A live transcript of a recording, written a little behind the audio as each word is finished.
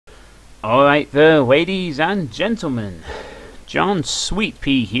Alright there, ladies and gentlemen, John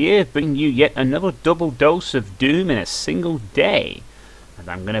Suitepee here, bringing you yet another double dose of Doom in a single day. And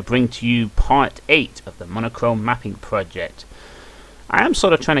I'm going to bring to you part 8 of the Monochrome Mapping Project. I am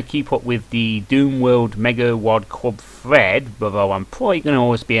sort of trying to keep up with the Doom World Mega Wad Club thread, although I'm probably going to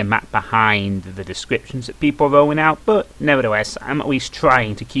always be a map behind the descriptions that people are rolling out, but nevertheless, I'm at least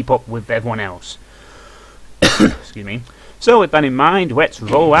trying to keep up with everyone else. Excuse me. So with that in mind, let's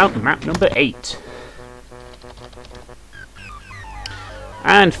roll out map number 8.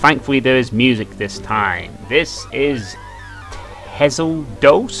 And thankfully there is music this time. This is Tessel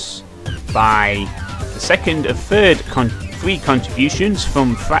Dose by the second of three contributions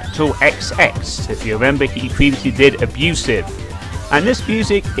from FractalXX. If you remember, he previously did Abusive. And this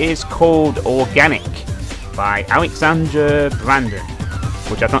music is called Organic by Alexander Brandon,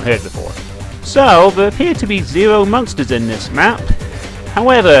 which I've not heard before. So, there appear to be 0 monsters in this map.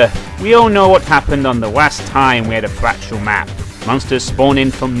 However, we all know what happened on the last time we had a fractal map. Monsters spawn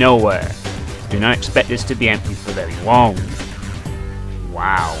in from nowhere. Do not expect this to be empty for very long.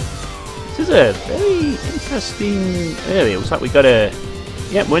 Wow. This is a very interesting area. Looks like we got a...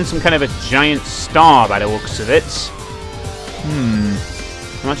 Yep, we're in some kind of a giant star by the looks of it.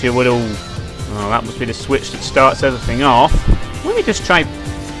 Actually a little... Oh, that must be the switch that starts everything off. Let me just try...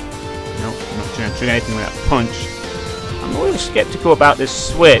 Nope, I'm not trying to trigger anything with that punch. I'm a little skeptical about this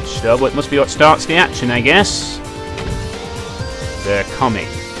switch, though, but it must be what starts the action, I guess. They're coming.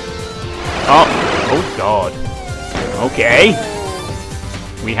 Oh god. Okay.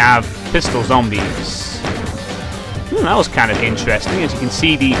 We have pistol zombies. That was kind of interesting. As you can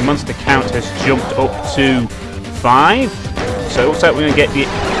see, the monster count has jumped up to 5. So it looks like we're going to get the...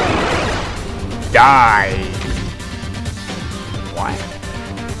 Die. What?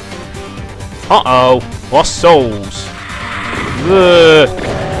 Uh-oh. Lost souls. Ugh.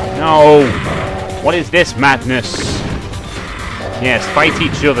 No. What is this madness? Yes, fight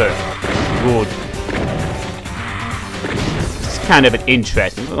each other. Good. This is kind of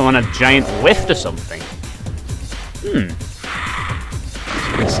interesting. We're on a giant lift or something. As you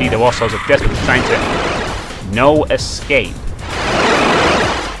can see, the lost souls are desperately trying to... No escape.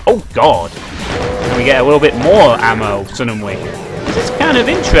 Oh god. And we get a little bit more ammo suddenly. This is kind of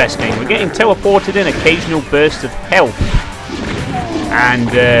interesting. We're getting teleported in occasional bursts of health.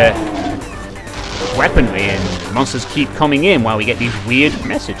 And weaponry, and monsters keep coming in while we get these weird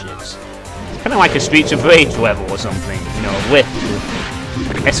messages. Kind of like a Streets of Rage level or something. You know, a lift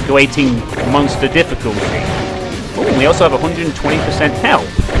with escalating monster difficulty. Oh, we also have 120% health.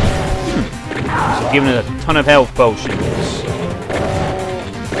 So giving it a ton of health potions.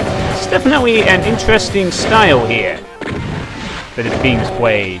 It's definitely an interesting style here that is being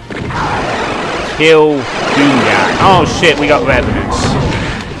displayed. Kill Doom Guy. Oh shit, we got revenants.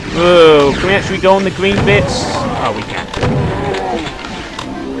 Whoa, can we actually go on the green bits? Oh, we can.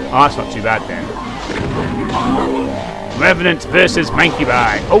 Oh, that's not too bad then. Revenant versus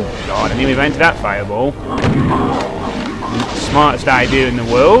Mancubi. Oh god, I nearly ran into that fireball. Smartest idea in the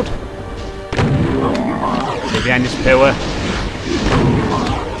world. Stay behind this pillar.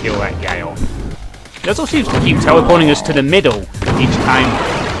 Kill that guy off. It also seems to keep teleporting us to the middle each time.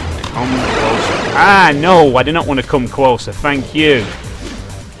 Come closer. Ah, no, I do not want to come closer. Thank you.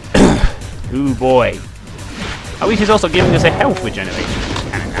 Ooh, boy. At least he's also giving us a health regeneration, which is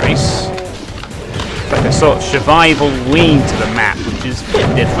kind of nice. It's like a sort of survival lean to the map, which is a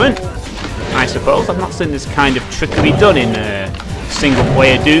bit different, I suppose. I've not seen this kind of trickery done in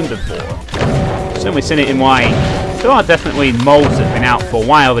single-player Doom before. Certainly seen it in there are definitely modes that have been out for a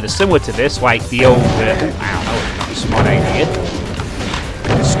while that are similar to this, like the old... ow, that was not a smart idea.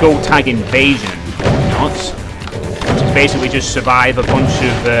 Skull Tag Invasion, not. Which is basically just survive a bunch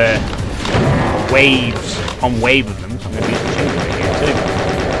of waves on wave of them. So I'm going to use the chamber here too.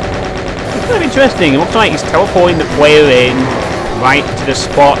 It's kind of interesting. It looks like he's teleporting the player in right to the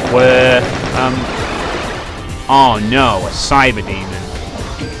spot where... oh no, a cyber demon.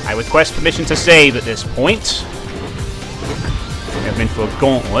 I request permission to save at this point. I've been for a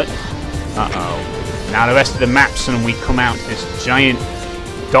gauntlet. Uh-oh. Now the rest of the maps and we come out to this giant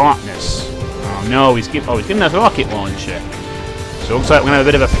darkness. Oh no, he's giving us a rocket launcher. So it looks like we're going to have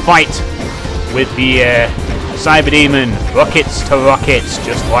a bit of a fight with the Cyber Demon. Rockets to rockets,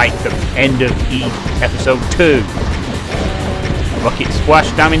 just like the end of episode 2. Rocket splash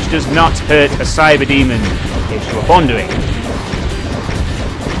damage does not hurt a Cyber Demon, if you were wondering.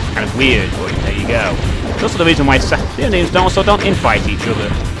 Kind of weird, but there you go. It's also the reason why Cyber Demons don't infight each other.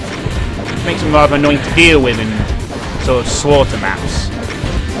 It makes them rather annoying to deal with in sort of slaughter maps.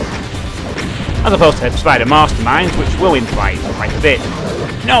 As opposed to Spider Masterminds, which will infight quite a bit.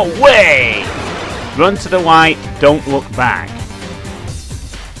 No way! Run to the white, don't look back.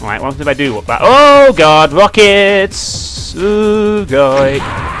 Alright, what if I do look back? Oh god, rockets! Ooh, god.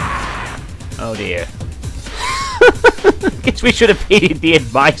 Oh dear. Guess we should have heeded the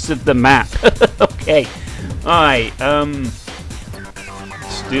advice of the map. Okay. Alright,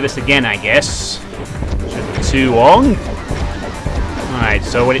 let's do this again, I guess. Shouldn't be too long. Alright,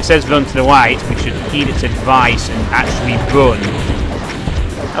 so when it says run to the white, we should heed its advice and actually run.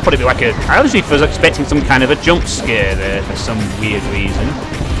 I thought it'd be like I honestly was expecting some kind of a jump scare there for some weird reason.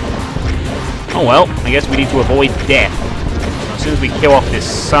 Oh well, I guess we need to avoid death. So as soon as we kill off this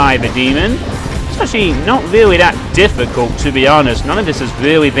cyber demon, it's actually not really that difficult, to be honest. None of this has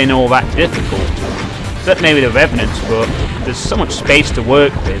really been all that difficult. Except maybe the revenants, but there's so much space to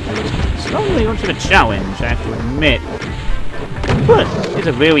work with. It's not really much of a challenge, I have to admit. But it's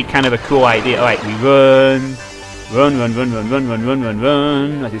a really kind of a cool idea. Alright, we run. Run, run, run, run, run, run, run, run,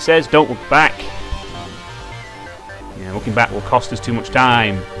 run. As it says, don't look back. Yeah, looking back will cost us too much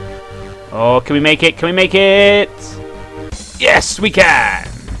time. Oh, can we make it? Can we make it? Yes, we can!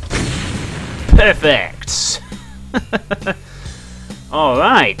 Perfect!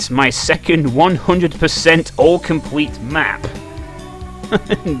 Alright, my second 100% all-complete map.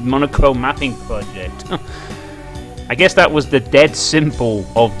 Monochrome Mapping Project. I guess that was the dead simple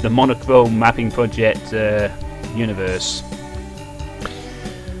of the Monochrome Mapping Project universe.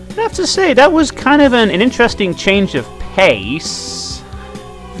 I have to say, that was kind of an interesting change of pace.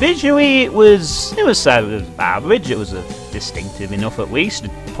 Visually, it was sort of average. It was distinctive enough, at least,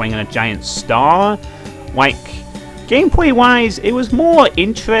 playing on a giant star. Like, gameplay-wise, it was more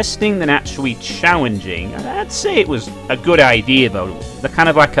interesting than actually challenging. I'd say it was a good idea, though. The kind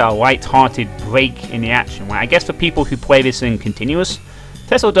of like a light-hearted break in the action. I guess for people who play this in continuous,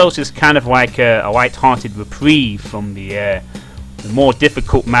 Tessel Dose is kind of like a light-hearted reprieve from the more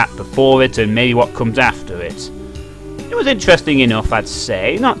difficult map before it and maybe what comes after it. It was interesting enough, I'd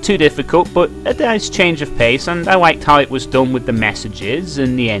say. Not too difficult, but a nice change of pace, and I liked how it was done with the messages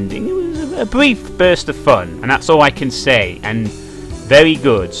and the ending. It was a brief burst of fun, and that's all I can say, and very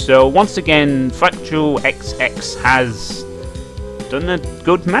good. So once again, FractalXX has done a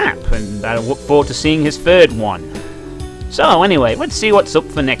good map, and I look forward to seeing his third one. So anyway, let's see what's up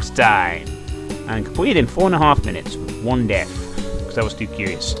for next time. And completed in 4.5 minutes with 1 death, because I was too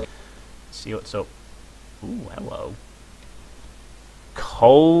curious. Let's see what's up. Ooh, hello.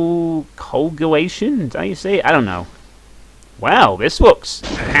 Coagulation? Is that how you say it? I don't know. Wow, this looks...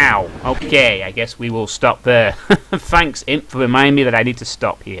 Ow. Okay, I guess we will stop there. Thanks, Imp, for reminding me that I need to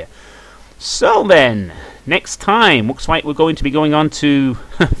stop here. So then, next time, looks like we're going to be going on to,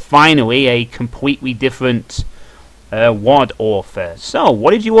 finally, a completely different WOD author. So,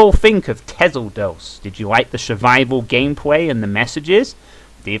 what did you all think of Tessel Dose? Did you like the survival gameplay and the messages?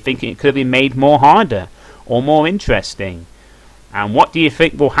 Do you think it could have been made more harder or more interesting? And what do you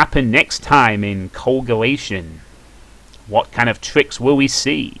think will happen next time in Coagulation? What kind of tricks will we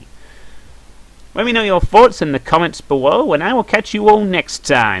see? Let me know your thoughts in the comments below, and I will catch you all next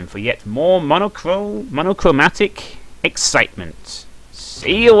time for yet more monochromatic excitement.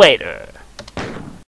 See you later!